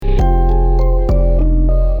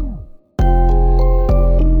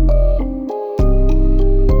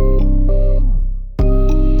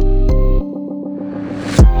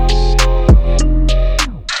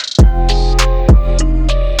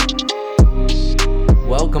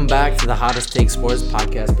Welcome back to the Hottest Take Sports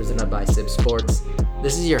podcast presented by Sib Sports.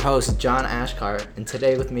 This is your host, John Ashkart, and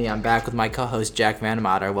today with me, I'm back with my co-host, Jack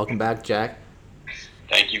Vandemotter. Welcome back, Jack.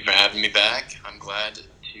 Thank you for having me back. I'm glad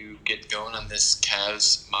to get going on this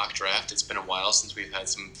Cavs mock draft. It's been a while since we've had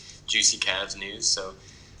some juicy Cavs news, so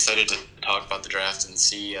excited to talk about the draft and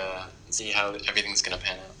see how everything's going to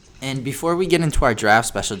pan out. And before we get into our draft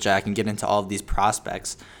special, Jack, and get into all of these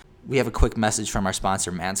prospects, we have a quick message from our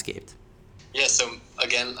sponsor, Manscaped. Yeah, so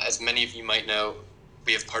again, as many of you might know,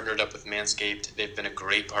 we have partnered up with Manscaped. They've been a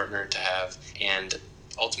great partner to have, and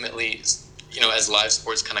ultimately, as live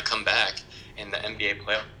sports kind of come back and the NBA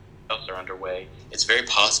playoffs are underway, it's very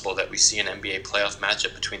possible that we see an NBA playoff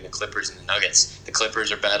matchup between the Clippers and the Nuggets. The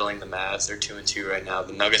Clippers are battling the Mavs. They're 2-2 right now.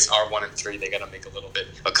 The Nuggets are 1-3. They got to make a little bit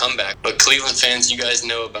of a comeback. But Cleveland fans, you guys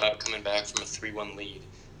know about coming back from a 3-1 lead.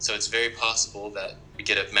 So it's very possible that we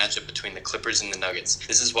get a matchup between the Clippers and the Nuggets.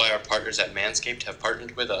 This is why our partners at Manscaped have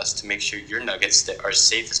partnered with us to make sure your Nuggets are as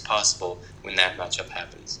safe as possible when that matchup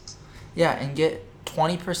happens. Yeah, and get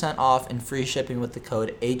 20% off and free shipping with the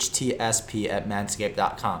code HTSP at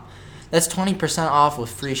manscaped.com. That's 20% off with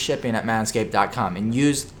free shipping at manscaped.com, and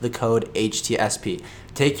use the code HTSP.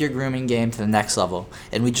 Take your grooming game to the next level.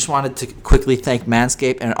 And we just wanted to quickly thank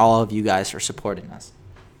Manscaped and all of you guys for supporting us.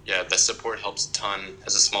 Yeah, the support helps a ton.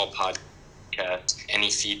 As a small podcast, any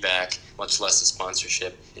feedback, much less a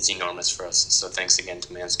sponsorship, is enormous for us. So thanks again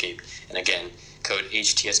to Manscaped. And again, code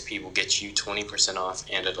HTSP will get you 20% off,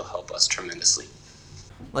 and it'll help us tremendously.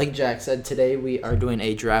 Like Jack said, today we are doing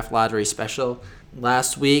a draft lottery special.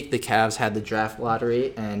 Last week, the Cavs had the draft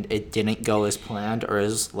lottery, and it didn't go as planned or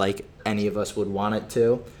as like any of us would want it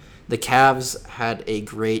to. The Cavs had a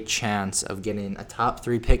great chance of getting a top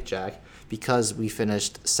 3 pick, Jack, because we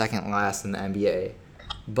finished second last in the NBA,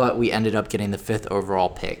 but we ended up getting the 5th overall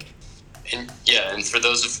pick. And for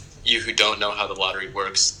those of you who don't know how the lottery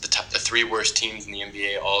works, the 3 worst teams in the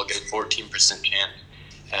NBA all get a 14% chance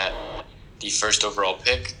at the 1st overall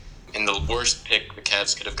pick, and the worst pick the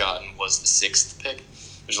Cavs could have gotten was the 6th pick.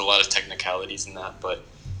 There's a lot of technicalities in that, but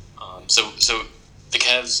so the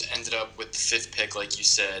Cavs ended up with the 5th pick, like you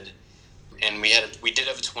said. And we did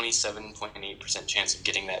have a 27.8% chance of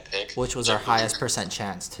getting that pick. Which was our highest percent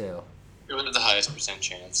chance, too. It was the highest percent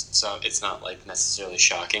chance, so it's not necessarily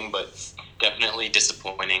shocking, but definitely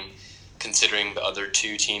disappointing considering the other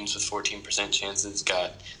 2 teams with 14% chances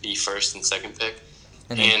got the 1st and 2nd pick.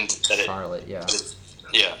 And Charlotte, yeah.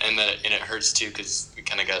 And it hurts, too, because we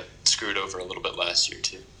kind of got screwed over a little bit last year,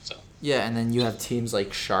 too. So. Yeah, and then you have teams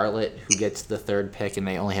like Charlotte, who gets the 3rd pick, and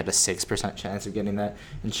they only had a 6% chance of getting that,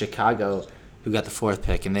 and Chicago, who got the 4th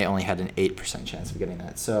pick, and they only had an 8% chance of getting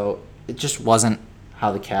that. So it just wasn't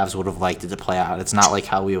how the Cavs would have liked it to play out. It's not like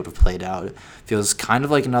how we would have played out. It feels kind of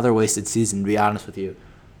like another wasted season, to be honest with you.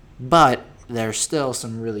 But there's still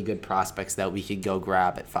some really good prospects that we could go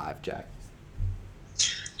grab at 5, Jack.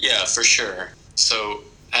 Yeah, for sure. So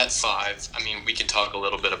at 5, we can talk a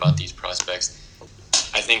little bit about these prospects.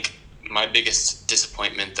 I think my biggest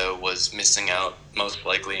disappointment, though, was missing out, most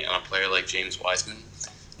likely, on a player like James Wiseman,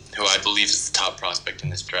 who I believe is the top prospect in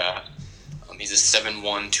this draft. He's a 7'1",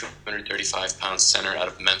 235-pound center out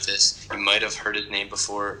of Memphis. You might have heard his name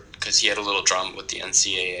before because he had a little drama with the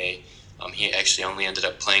NCAA. He actually only ended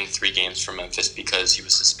up playing 3 games for Memphis because he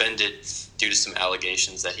was suspended due to some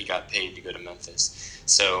allegations that he got paid to go to Memphis.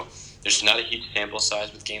 So there's not a huge sample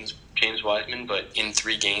size with James Wiseman, but in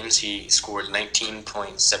 3 games he scored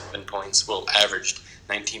 19.7 points, averaged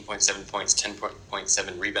 19.7 points,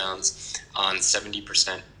 10.7 rebounds on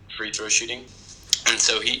 70% free throw shooting. And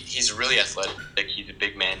so he's really athletic. He's a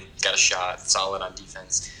big man, got a shot, solid on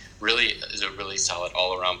defense. Really is a really solid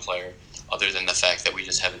all-around player, other than the fact that we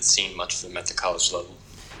just haven't seen much of him at the college level.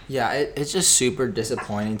 Yeah, it's just super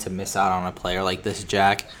disappointing to miss out on a player like this,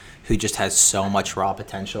 Jack, who just has so much raw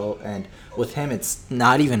potential. And with him, it's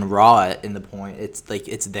not even raw in the point. It's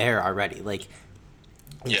it's there already.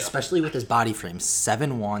 Especially with his body frame,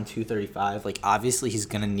 7'1", 235. Obviously he's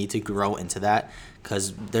going to need to grow into that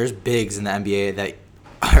because there's bigs in the NBA that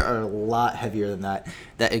are a lot heavier than that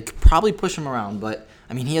it could probably push him around. But,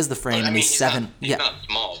 he has the frame, and he's not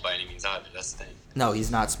small by any means either. That's the thing. No,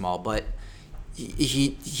 he's not small, but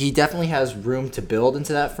he definitely has room to build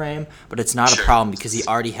into that frame, but it's not a problem because he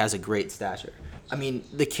already has a great stature.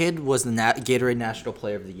 The kid was the Gatorade National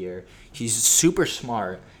Player of the Year. He's super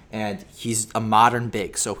smart, and he's a modern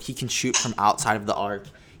big, so he can shoot from outside of the arc.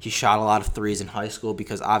 He shot a lot of threes in high school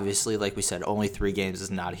because obviously, like we said, only 3 games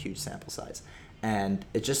is not a huge sample size. And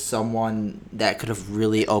it's just someone that could have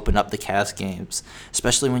really opened up the Cavs games,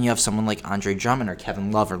 especially when you have someone like Andre Drummond or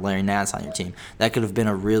Kevin Love or Larry Nance on your team. That could have been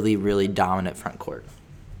a really, really dominant front court.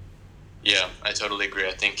 Yeah, I totally agree.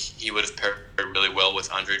 I think he would have paired really well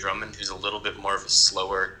with Andre Drummond, who's a little bit more of a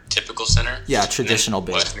slower, typical center. Yeah, And then traditional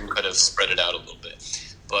big. Wiseman could have spread it out a little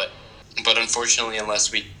bit. But unfortunately,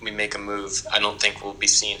 unless we make a move, I don't think we'll be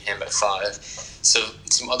seeing him at 5. So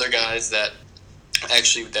some other guys that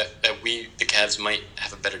actually that we, the Cavs, might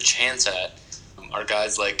have a better chance at are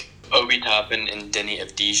guys like Obi Toppin and Denny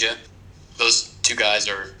Avdija. Those two guys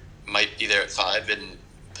might be there at 5 and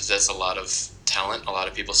possess a lot of talent. A lot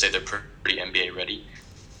of people say they're pretty NBA ready.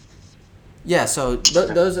 Yeah, so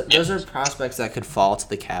those are prospects that could fall to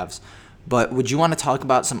the Cavs. But would you want to talk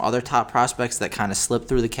about some other top prospects that kind of slipped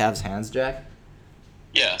through the Cavs' hands, Jack?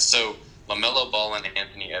 Yeah, so LaMelo Ball and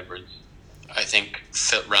Anthony Edwards, I think,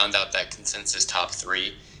 round out that consensus top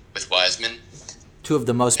 3 with Wiseman. Two of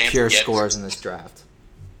the most pure Anthony scorers Edwards. in this draft.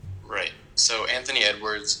 Right. So Anthony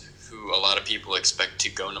Edwards, who a lot of people expect to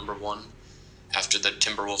go number 1 after the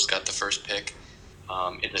Timberwolves got the first pick,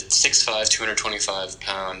 is a 6'5",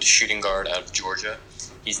 225-pound shooting guard out of Georgia.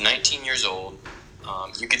 He's 19 years old.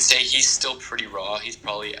 You could say he's still pretty raw.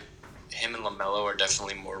 Him and LaMelo are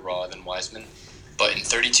definitely more raw than Wiseman. But in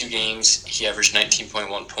 32 games, he averaged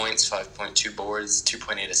 19.1 points, 5.2 boards,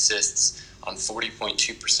 2.8 assists on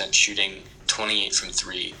 40.2% shooting, 28 from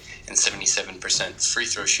 3, and 77% free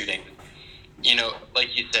throw shooting. You know,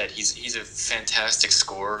 like you said, he's a fantastic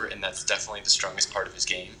scorer, and that's definitely the strongest part of his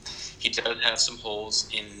game. He does have some holes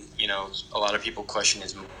in, a lot of people question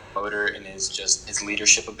his motor and his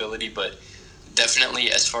leadership ability, but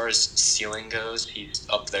definitely as far as ceiling goes, he's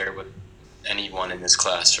up there with anyone in this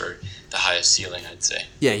class, or the highest ceiling, I'd say.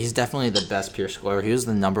 Yeah, he's definitely the best pure scorer. He was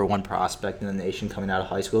the number 1 prospect in the nation coming out of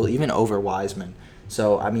high school, even over Wiseman.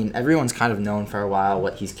 So, I mean, everyone's kind of known for a while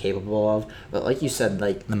what he's capable of. But like you said,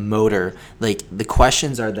 like, the motor, like, the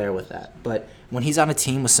questions are there with that. But when he's on a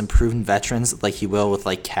team with some proven veterans, like he will with,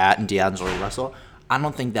 like, Cat and D'Angelo Russell, I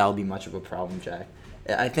don't think that'll be much of a problem, Jack.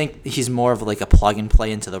 I think he's more of like a plug and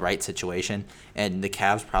play into the right situation, and the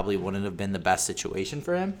Cavs probably wouldn't have been the best situation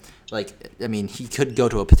for him. Like, I mean, he could go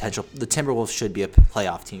to a potential. The Timberwolves should be a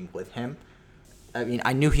playoff team with him. I mean,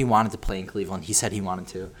 I knew he wanted to play in Cleveland. He said he wanted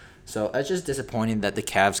to. So it's just disappointing that the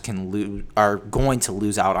Cavs are going to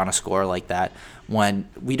lose out on a scorer like that when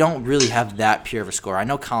we don't really have that pure of a scorer. I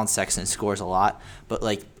know Colin Sexton scores a lot, but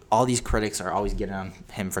like all these critics are always getting on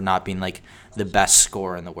him for not being like the best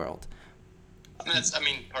scorer in the world.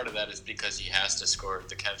 Part of that is because he has to score.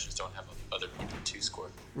 The Cavs just don't have other people to score.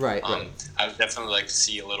 Right. I would definitely like to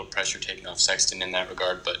see a little pressure taken off Sexton in that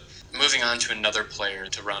regard. But moving on to another player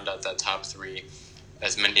to round out that top 3,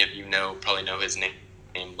 as many of you probably know his name,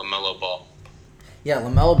 LaMelo Ball. Yeah,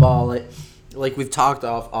 LaMelo Ball, like we've talked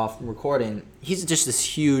off recording, he's just this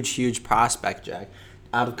huge prospect, Jack,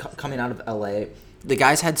 coming out of LA. The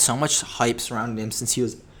guy's had so much hype surrounding him since he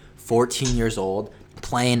was 14 years old,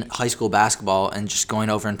 playing high school basketball and just going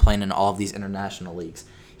over and playing in all of these international leagues.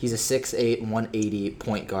 He's a 6'8", 180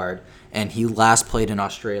 point guard, and he last played in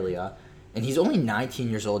Australia. And he's only 19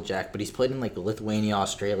 years old, Jack, but he's played in like Lithuania,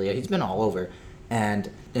 Australia. He's been all over. And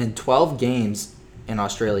in 12 games in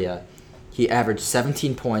Australia, he averaged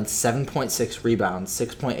 17 points, 7.6 rebounds,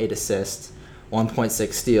 6.8 assists,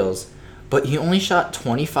 1.6 steals. But he only shot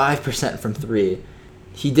 25% from 3.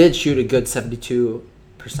 He did shoot a good 72%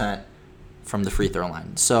 from the free throw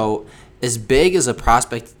line. So as big as a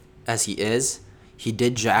prospect as he is, he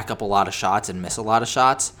did jack up a lot of shots and miss a lot of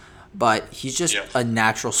shots, but he's just a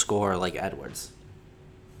natural scorer like Edwards.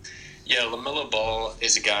 Yeah, LaMelo Ball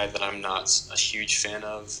is a guy that I'm not a huge fan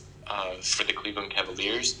of for the Cleveland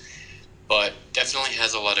Cavaliers, but definitely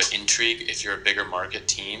has a lot of intrigue if you're a bigger market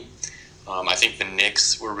team. I think the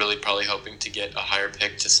Knicks were really probably hoping to get a higher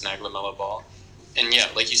pick to snag LaMelo Ball. And yeah,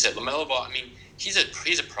 like you said, LaMelo Ball, he's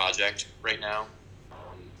a project right now.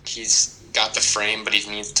 He's got the frame, but he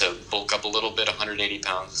needs to bulk up a little bit. 180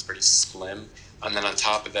 pounds is pretty slim. And then on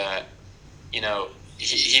top of that,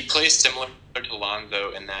 he plays similar to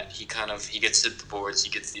Lonzo in that he gets to the boards, he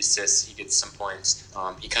gets the assists, he gets some points.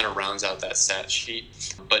 He kind of rounds out that stat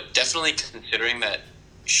sheet. But definitely considering that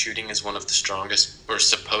shooting is one of the strongest or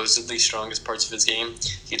supposedly strongest parts of his game,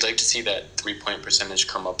 he'd like to see that 3-point percentage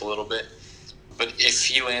come up a little bit. But if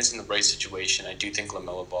he lands in the right situation, I do think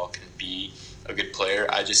LaMelo Ball can be a good player.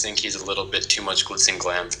 I just think he's a little bit too much glitz and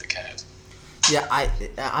glam for the Cavs. Yeah, I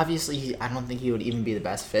don't think he would even be the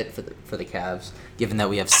best fit for the Cavs, given that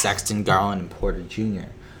we have Sexton, Garland, and Porter Jr.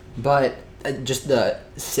 But just the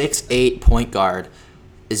 6'8" point guard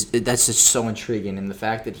that's just so intriguing, and the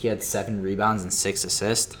fact that he had 7 rebounds and 6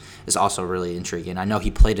 assists is also really intriguing. I know he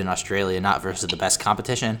played in Australia, not versus the best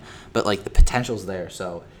competition, but like the potential's there.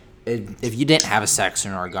 So if you didn't have a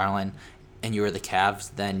Sexton or a Garland, and you were the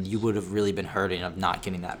Cavs, then you would have really been hurting of not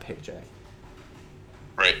getting that pick, Jay.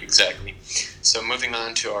 Right, exactly. So moving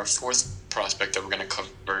on to our fourth prospect that we're going to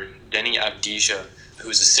cover, Denny Avdija,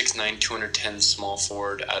 who's a 6'9", 210 small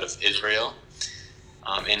forward out of Israel.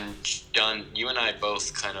 And John, you and I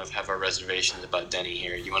both kind of have our reservations about Denny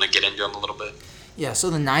here. You want to get into him a little bit? Yeah, so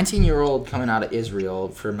the 19-year-old coming out of Israel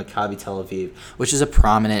for Maccabi Tel Aviv, which is a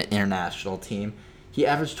prominent international team, he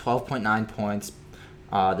averaged 12.9 points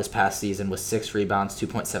this past season with 6 rebounds,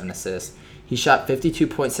 2.7 assists. He shot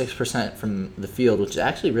 52.6% from the field, which is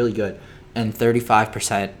actually really good, and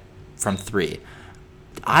 35% from 3.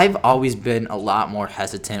 I've always been a lot more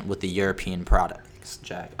hesitant with the European products,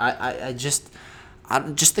 Jack. I just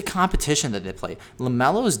the competition that they play.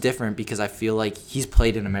 LaMelo is different because I feel like he's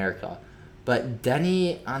played in America. But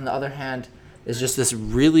Denny, on the other hand, is just this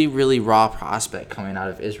really, really raw prospect coming out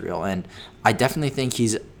of Israel. And I definitely think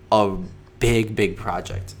he's a big, big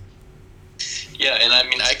project. Yeah, and I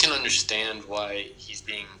mean, I can understand why he's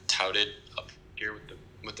being touted up here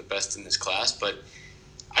with the best in this class, but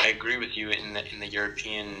I agree with you in the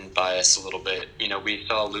European bias a little bit. You know, we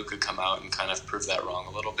saw Luka come out and kind of prove that wrong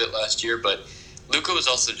a little bit last year, but Luka was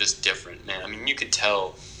also just different, man. I mean, you could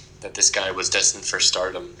tell that this guy was destined for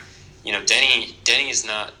stardom. You know, Denny is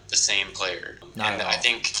not the same player. Not and at all. I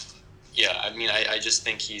think, yeah, I mean, I just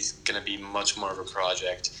think he's going to be much more of a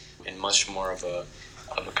project and much more of a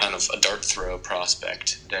kind of a dart throw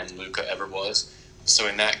prospect than Luka ever was. So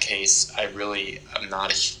in that case, I really am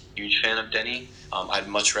not a huge fan of Denny. I'd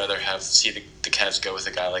much rather see the Cavs go with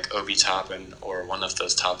a guy like Obi Toppin or one of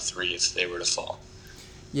those top 3 if they were to fall.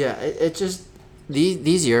 Yeah, it just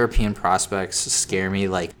these European prospects scare me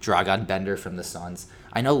like Dragan Bender from the Suns.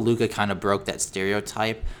 I know Luka kind of broke that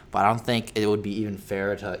stereotype, but I don't think it would be even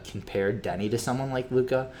fair to compare Denny to someone like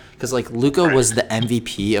Luka, because like Luka was the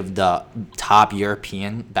MVP of the top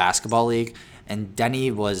European basketball league, and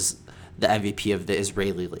Denny was the MVP of the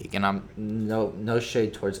Israeli league. And I'm no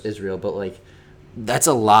shade towards Israel, but like that's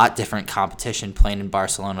a lot different competition playing in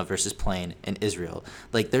Barcelona versus playing in Israel.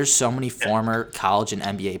 Like there's so many former college and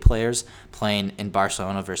NBA players playing in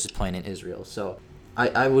Barcelona versus playing in Israel. So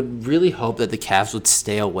I would really hope that the Cavs would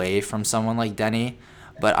stay away from someone like Denny,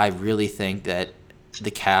 but I really think that the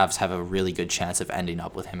Cavs have a really good chance of ending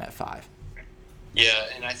up with him at 5. Yeah,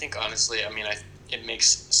 and I think honestly, I mean, it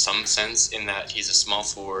makes some sense in that he's a small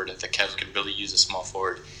forward. The Cavs could really use a small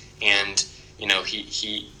forward, and you know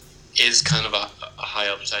he is kind of a high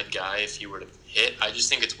upside guy if he were to hit. I just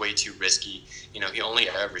think it's way too risky. You know, he only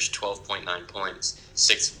averaged 12.9 points,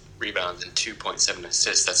 6 rebounds, and 2.7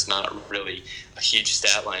 assists. That's not really a huge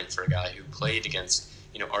stat line for a guy who played against,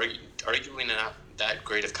 you know, arguably not that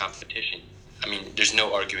great of competition. I mean, there's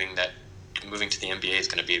no arguing that moving to the NBA is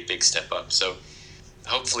going to be a big step up. So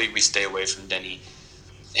hopefully we stay away from Denny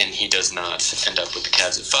and he does not end up with the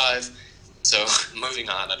Cavs at 5. So moving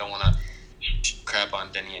on, I don't want to crap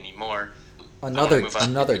on Denny anymore. Another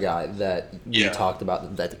guy that you Yeah. talked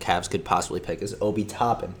about that the Cavs could possibly pick is Obi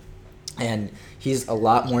Toppin. And he's a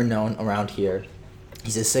lot more known around here.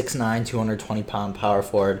 He's a 6'9", 220-pound power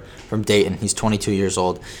forward from Dayton. He's 22 years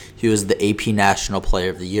old. He was the AP National Player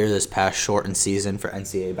of the Year this past shortened season for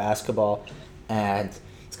NCAA basketball. And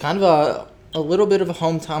he's kind of a little bit of a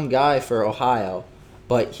hometown guy for Ohio.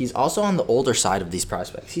 But he's also on the older side of these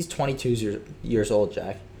prospects. He's 22 years old,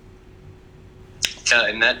 Jack. Yeah,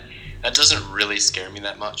 and that doesn't really scare me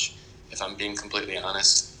that much, if I'm being completely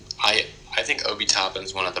honest. I think Obi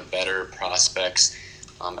Toppin's one of the better prospects,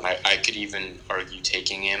 and I could even argue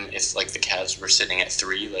taking him if like the Cavs were sitting at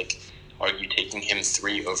 3, like argue taking him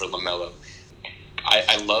 3 over LaMelo.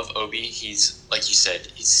 I love Obi. He's like you said,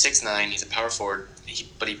 he's 6'9", he's a power forward,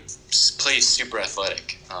 but he plays super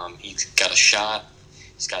athletic. He's got a shot,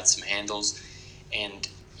 he's got some handles, and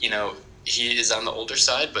you know he is on the older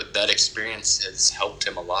side, but that experience has helped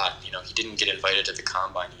him a lot. You know, he didn't get invited to the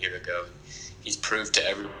Combine a year ago. He's proved to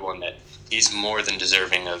everyone that he's more than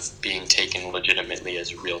deserving of being taken legitimately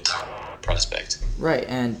as a real top prospect. Right,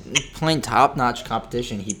 and playing top-notch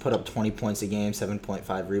competition, he put up 20 points a game,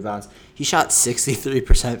 7.5 rebounds. He shot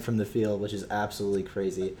 63% from the field, which is absolutely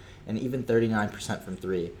crazy, and even 39% from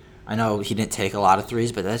 3. I know he didn't take a lot of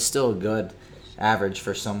threes, but that's still a good average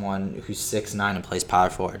for someone who's 6'9" and plays power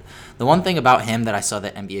forward. The one thing about him that I saw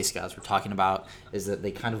that NBA scouts were talking about is that they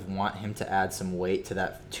kind of want him to add some weight to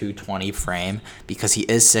that 220 frame because he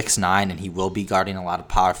is 6'9" and he will be guarding a lot of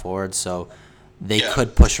power forwards, so they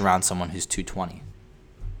could push around someone who's 220.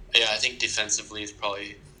 Yeah, I think defensively is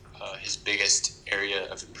probably his biggest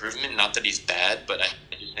area of improvement. Not that he's bad, but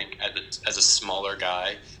I just think as a smaller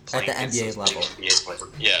guy playing At the NBA level.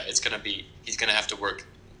 he's gonna have to work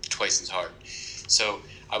twice as hard. So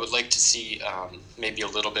I would like to see maybe a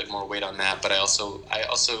little bit more weight on that, but I also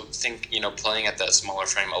think playing at that smaller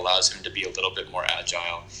frame allows him to be a little bit more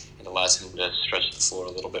agile and allows him to stretch the floor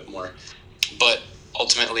a little bit more. But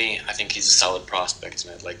ultimately, I think he's a solid prospect,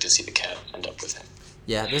 and I'd like to see the Cavs end up with him.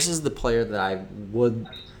 Yeah, this is the player that I would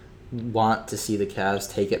want to see the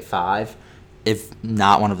Cavs take at 5, if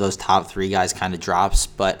not one of those top 3 guys kind of drops.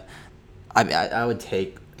 But I would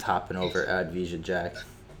take Toppin over Advija Jack.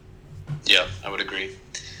 Yeah, I would agree.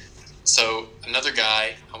 So another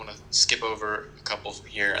guy, I want to skip over a couple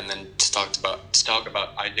here and then to talk about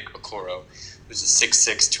Isaac Okoro, who's a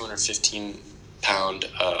 6'6", 215-pound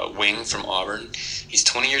wing from Auburn. He's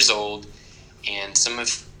 20 years old, and some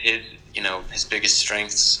of his biggest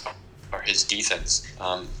strengths are his defense,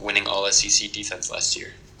 winning All SEC defense last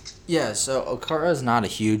year. Yeah, so Okara is not a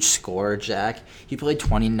huge scorer, Jack. He played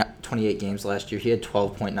 28 games last year. He had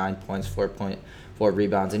 12.9 points, 4.4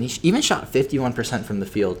 rebounds, and he even shot 51% from the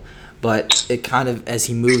field. But it kind of, as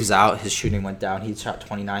he moves out, his shooting went down. He shot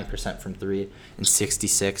 29% from 3 and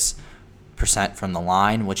 66% from the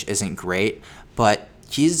line, which isn't great. But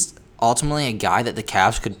he's ultimately a guy that the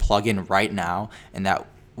Cavs could plug in right now, and that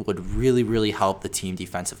would really, really help the team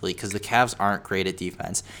defensively, because the Cavs aren't great at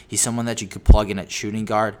defense. He's someone that you could plug in at shooting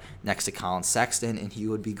guard next to Colin Sexton, and he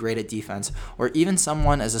would be great at defense. Or even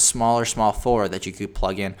someone as a small forward that you could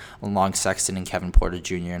plug in along Sexton and Kevin Porter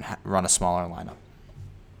Jr. and run a smaller lineup.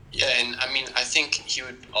 Yeah, and I mean, I think he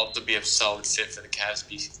would also be a solid fit for the Cavs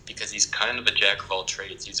because he's kind of a jack of all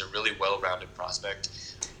trades. He's a really well-rounded prospect.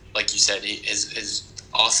 Like you said, his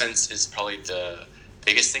offense is probably the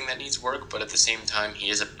biggest thing that needs work, but at the same time, he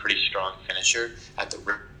is a pretty strong finisher at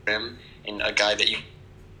the rim and a guy that you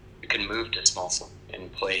can move to small floor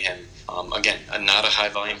and play him. Again, not a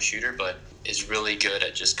high-volume shooter, but is really good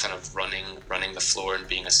at just kind of running the floor and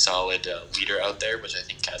being a solid leader out there, which I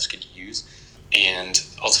think Cavs could use. And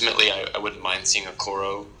ultimately, I wouldn't mind seeing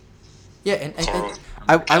Okoro. Yeah, and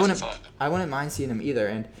I wouldn't mind seeing him either.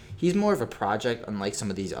 And he's more of a project, unlike some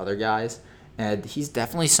of these other guys. And he's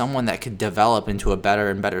definitely someone that could develop into a better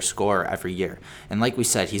and better scorer every year. And like we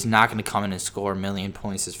said, he's not going to come in and score a million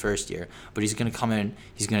points his first year, but he's going to come in,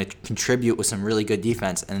 he's going to contribute with some really good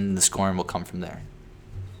defense, and the scoring will come from there.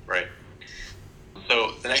 Right.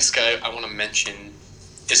 So the next guy I want to mention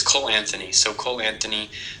is Cole Anthony. So Cole Anthony,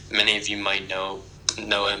 many of you might know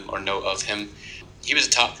him or know of him. He was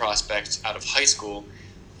a top prospect out of high school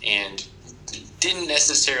and didn't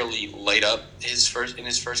necessarily light up in his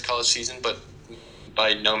first college season, but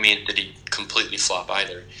by no means did he completely flop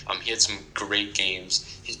either. He had some great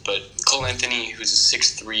games. But Cole Anthony, who's a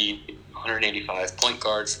 6'3", 185 point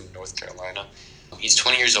guard from North Carolina, he's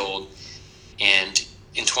 20 years old, and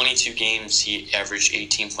in 22 games he averaged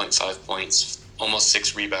 18.5 points, almost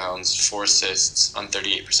 6 rebounds, 4 assists on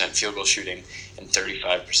 38% field goal shooting, and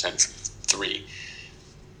 35% from 3.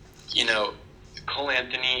 Cole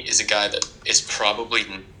Anthony is a guy that is probably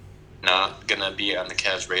not going to be on the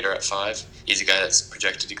Cavs' radar at 5. He's a guy that's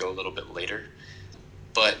projected to go a little bit later.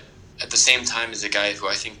 But at the same time, is a guy who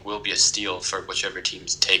I think will be a steal for whichever team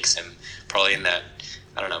takes him, probably in that,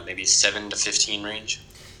 maybe 7 to 15 range.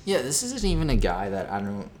 Yeah, this isn't even a guy that I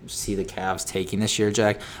don't see the Cavs taking this year,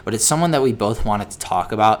 Jack, but it's someone that we both wanted to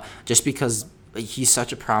talk about just because he's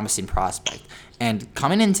such a promising prospect. And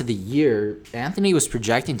coming into the year, Anthony was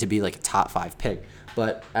projecting to be like a top 5 pick,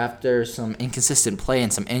 but after some inconsistent play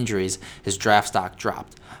and some injuries, his draft stock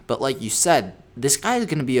dropped. But like you said, this guy is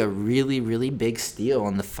going to be a really, really big steal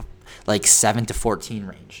in the 7 to 14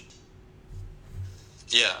 range.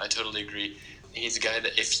 Yeah, I totally agree. He's a guy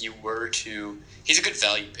that he's a good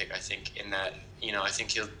value pick, I think, in that, I think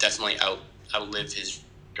he'll definitely outlive his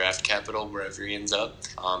draft capital wherever he ends up.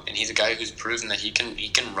 And he's a guy who's proven that he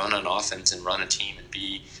can run an offense and run a team and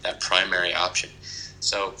be that primary option.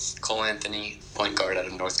 So Cole Anthony, point guard out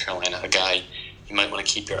of North Carolina, a guy you might want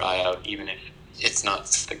to keep your eye out, even if it's not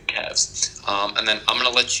the Cavs. And then I'm going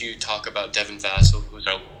to let you talk about Devin Vassell, who's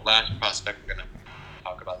our last prospect we're going to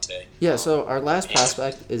talk about today. Yeah, so our last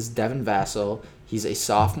prospect is Devin Vassell. He's a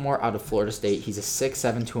sophomore out of Florida State. He's a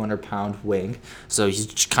 6'7", 200-pound wing. So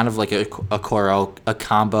he's kind of like a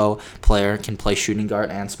combo player, can play shooting guard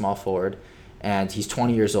and small forward. And he's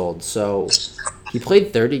 20 years old. So he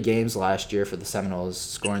played 30 games last year for the Seminoles,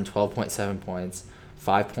 scoring 12.7 points,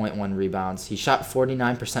 5.1 rebounds. He shot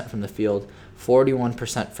 49% from the field,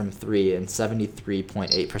 41% from 3, and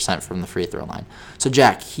 73.8% from the free throw line. So,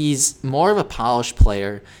 Jack, he's more of a polished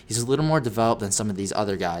player. He's a little more developed than some of these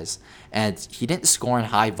other guys. And he didn't score in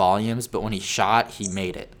high volumes, but when he shot, he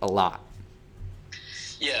made it a lot.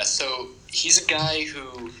 Yeah, so he's a guy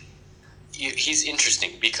who he's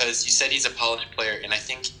interesting because you said he's a polished player, and I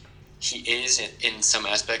think he is in some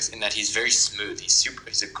aspects in that he's very smooth.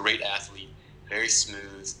 He's a great athlete, very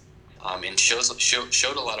smooth, and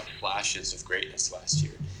showed a lot of flashes of greatness last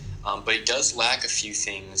year. But he does lack a few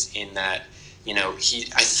things in that,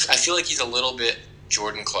 I feel like he's a little bit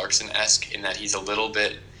Jordan Clarkson-esque in that he's a little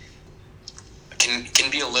bit can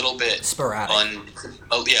be a little bit sporadic.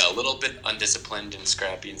 A little bit undisciplined and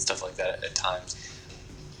scrappy and stuff like that at times.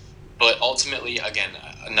 But ultimately, again,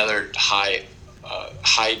 another high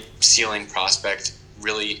ceiling prospect,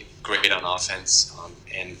 really great on offense,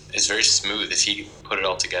 and is very smooth. If he put it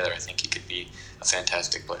all together, I think he could be a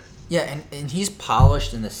fantastic player. Yeah, and he's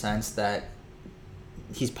polished in the sense that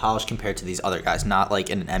he's polished compared to these other guys, not like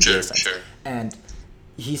in an NBA sense. Sure. And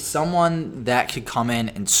he's someone that could come in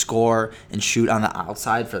and score and shoot on the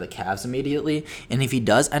outside for the Cavs immediately. And if he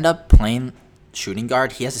does end up playing shooting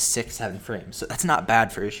guard, he has a 6'7" frame. So that's not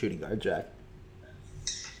bad for a shooting guard, Jack.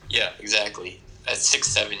 Yeah, exactly. At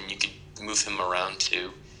 6'7", you could move him around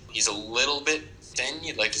too. He's a little bit thin.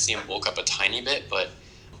 You'd like to see him bulk up a tiny bit, but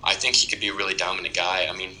I think he could be a really dominant guy.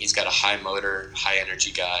 I mean, he's got a high motor, high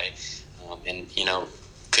energy guy, and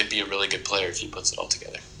could be a really good player if he puts it all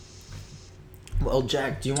together. Well,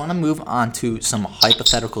 Jack, do you want to move on to some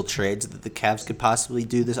hypothetical trades that the Cavs could possibly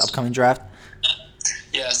do this upcoming draft?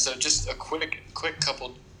 Yeah, so just a quick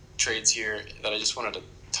couple trades here that I just wanted to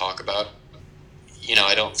talk about.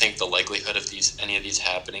 I don't think the likelihood of any of these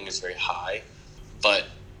happening is very high, but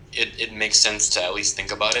it makes sense to at least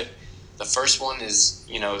think about it. The first one is,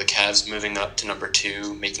 the Cavs moving up to number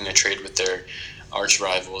 2, making a trade with their arch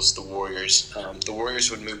rivals, the Warriors. The Warriors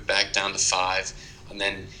would move back down to 5, and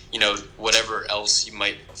then, whatever else you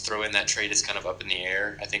might throw in that trade is kind of up in the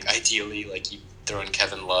air. I think ideally, like, you throw in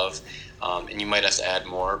Kevin Love, and you might have to add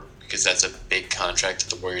more because that's a big contract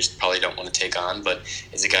that the Warriors probably don't want to take on, but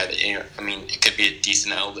is a guy that, it could be a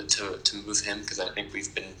decent outlet to move him because I think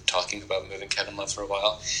we've been talking about moving Kevin Love for a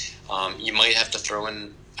while. You might have to throw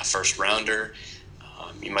in a first rounder.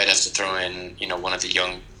 You might have to throw in, one of the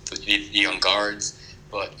young guards,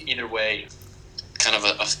 but either way, kind of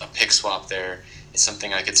a pick swap there is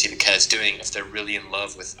something I could see the Cavs doing if they're really in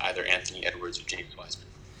love with either Anthony Edwards or James Wiseman.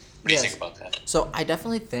 What do you think about that? So I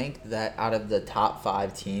definitely think that out of the top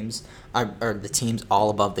 5 teams, or the teams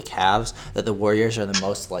all above the Cavs, that the Warriors are the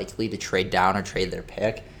most likely to trade down or trade their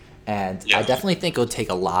pick. And I definitely think it would take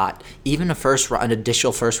a lot, even an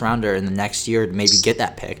additional first rounder in the next year to maybe get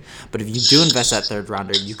that pick. But if you do invest that third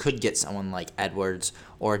rounder, you could get someone like Edwards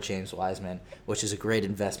or James Wiseman, which is a great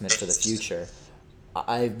investment for the future.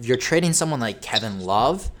 You're trading someone like Kevin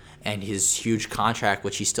Love and his huge contract,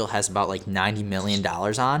 which he still has about like $90 million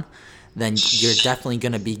on, then you're definitely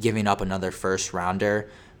going to be giving up another first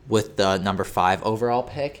rounder with the number 5 overall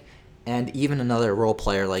pick, and even another role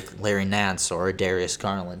player like Larry Nance or Darius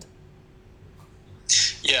Garland.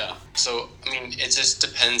 Yeah, so, it just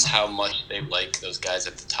depends how much they like those guys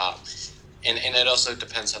at the top. And it also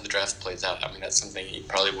depends how the draft plays out. That's something you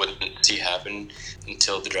probably wouldn't see happen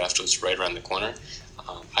until the draft was right around the corner.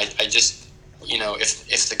 I just,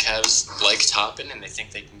 if the Cavs like Toppin and they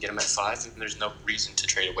think they can get him at 5, then there's no reason to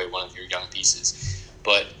trade away one of your young pieces.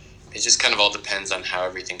 But it just kind of all depends on how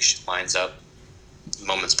everything lines up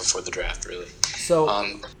moments before the draft, really.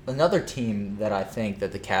 So another team that I think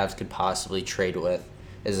that the Cavs could possibly trade with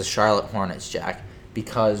is the Charlotte Hornets, Jack.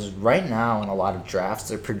 Because right now in a lot of drafts,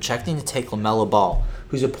 they're projecting to take LaMelo Ball,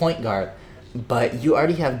 who's a point guard. But you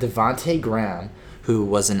already have Devontae Graham, who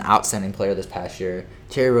was an outstanding player this past year,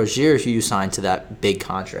 Terry Rozier, who you signed to that big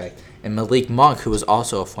contract, and Malik Monk, who was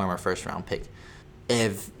also a former first-round pick.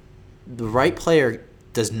 If the right player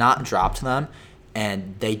does not drop to them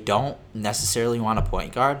and they don't necessarily want a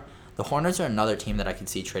point guard, the Hornets are another team that I could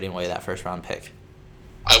see trading away that first-round pick.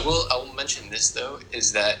 I will mention this, though,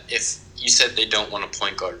 is that if you said they don't want a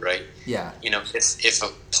point guard, right? Yeah. If a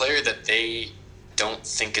player that they don't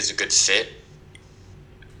think is a good fit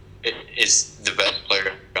is the best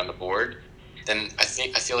player on the board, then I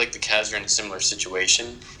feel like the Cavs are in a similar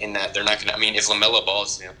situation in that they're not going to. If LaMelo Ball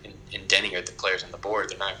is and Denny are the players on the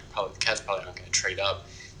board, the Cavs probably not going to trade up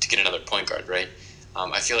to get another point guard, right?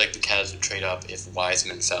 I feel like the Cavs would trade up if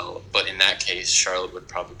Wiseman fell, but in that case, Charlotte would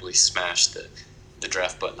probably smash the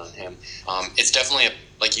draft button on him. It's definitely,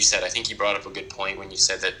 like you said, I think you brought up a good point when you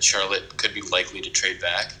said that Charlotte could be likely to trade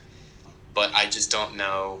back, but I just don't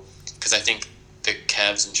know, because I think the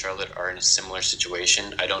Cavs and Charlotte are in a similar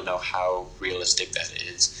situation. I don't know how realistic that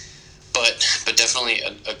is, but definitely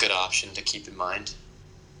a good option to keep in mind.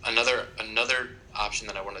 Another option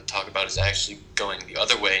that I want to talk about is actually going the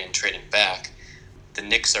other way and trading back. The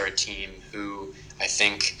Knicks are a team who I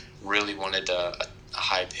think really wanted a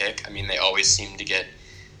high pick. They always seem to get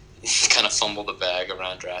kind of fumble the bag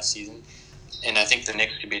around draft season. And I think the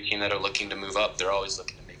Knicks could be a team that are looking to move up. They're always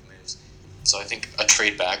looking to make moves. So I think a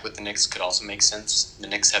trade back with the Knicks could also make sense. The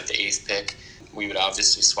Knicks have the 8th pick. We would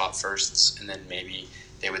obviously swap firsts, and then maybe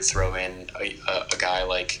they would throw in a guy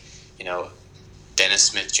like, Dennis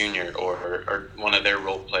Smith Jr. or one of their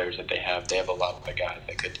role players that they have. They have a lot of guys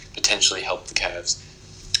that could potentially help the Cavs.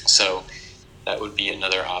 So that would be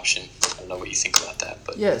another option. I don't know what you think about that.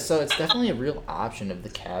 But yeah, so it's definitely a real option if the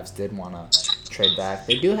Cavs did want to trade back.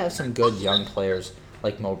 They do have some good young players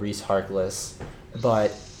like Maurice Harkless,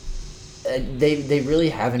 but they really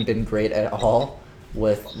haven't been great at all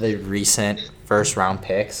with the recent first-round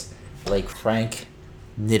picks, like Frank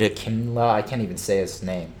Ntilikina. I can't even say his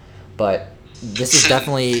name, but this is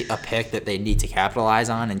definitely a pick that they need to capitalize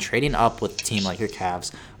on, and trading up with a team like your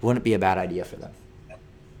Cavs wouldn't be a bad idea for them.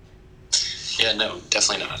 Yeah, no,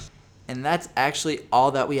 definitely not. And that's actually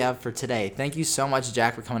all that we have for today. Thank you so much,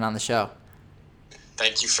 Jack, for coming on the show.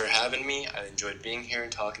 Thank you for having me. I enjoyed being here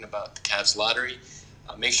and talking about the Cavs lottery.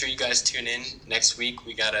 Make sure you guys tune in. Next week,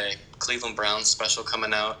 we got a Cleveland Browns special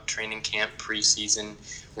coming out, training camp, preseason.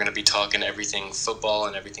 We're going to be talking everything football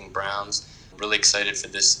and everything Browns. I'm really excited for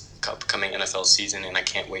this upcoming NFL season, and I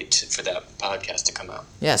can't wait for that podcast to come out.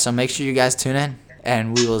 Yeah, so make sure you guys tune in,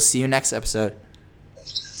 and we will see you next episode.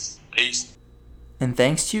 Peace. And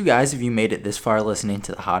thanks to you guys if you made it this far listening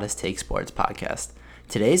to the Hottest Take Sports podcast.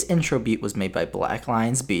 Today's intro beat was made by Black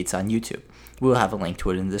Lions Beats on YouTube. We will have a link to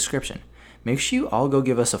it in the description. Make sure you all go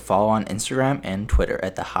give us a follow on Instagram and Twitter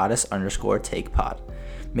at the hottest_take pod.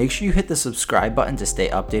 Make sure you hit the subscribe button to stay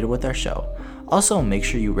updated with our show. Also, make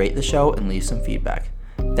sure you rate the show and leave some feedback.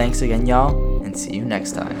 Thanks again, y'all, and see you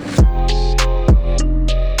next time.